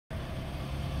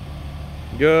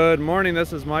Good morning,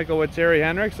 this is Michael with Terry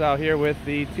Henricks out here with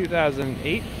the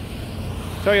 2008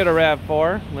 Toyota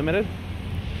RAV4 Limited.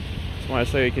 Just want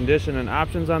to show you condition and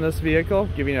options on this vehicle,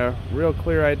 give you a real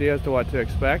clear idea as to what to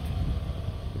expect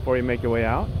before you make your way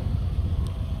out.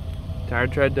 Tire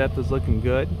tread depth is looking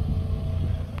good.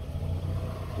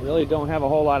 Really don't have a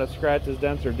whole lot of scratches,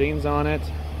 dents, or dings on it.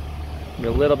 Maybe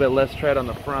a little bit less tread on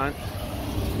the front.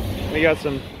 We got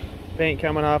some paint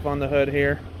coming off on the hood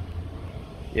here.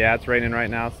 Yeah, it's raining right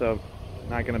now, so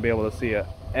not going to be able to see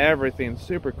everything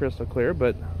super crystal clear,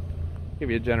 but give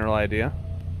you a general idea.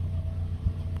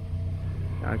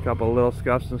 Got a couple of little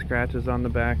scuffs and scratches on the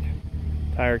back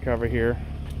tire cover here.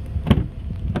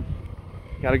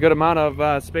 Got a good amount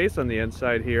of space on the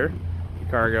inside here, the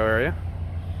cargo area.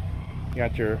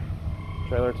 Got your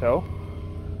trailer tow.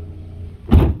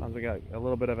 We got a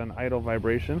little bit of an idle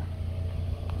vibration.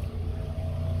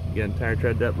 Again, tire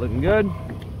tread depth looking good.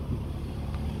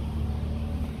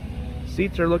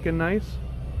 Seats are looking nice.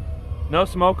 No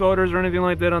smoke odors or anything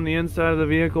like that on the inside of the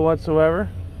vehicle whatsoever.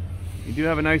 You do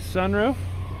have a nice sunroof.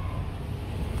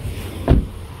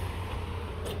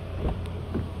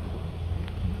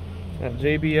 Got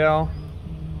JBL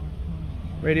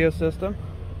radio system,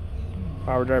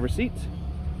 power driver seats.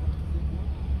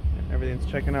 Everything's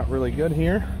checking out really good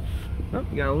here. Oh,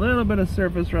 you got a little bit of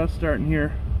surface rust starting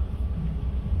here.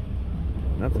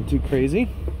 Nothing too crazy.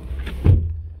 On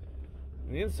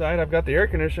the inside, I've got the air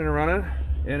conditioner running,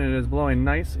 and it is blowing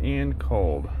nice and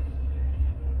cold.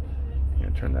 I'm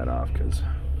gonna turn that off because it's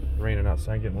raining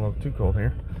outside, getting a little too cold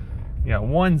here. You got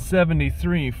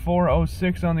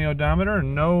 173,406 on the odometer,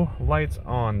 no lights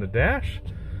on the dash.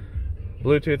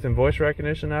 Bluetooth and voice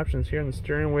recognition options here in the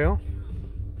steering wheel.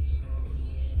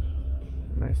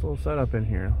 Nice little setup in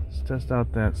here. Let's test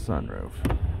out that sunroof.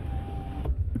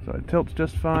 So it tilts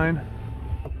just fine.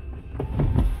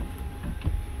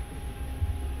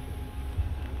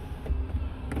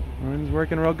 Everything's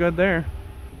working real good there.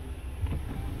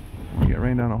 We get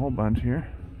rained on a whole bunch here.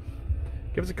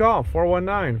 Give us a call,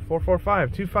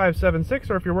 419-445-2576,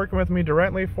 or if you're working with me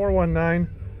directly,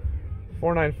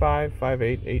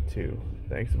 419-495-5882.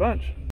 Thanks a bunch.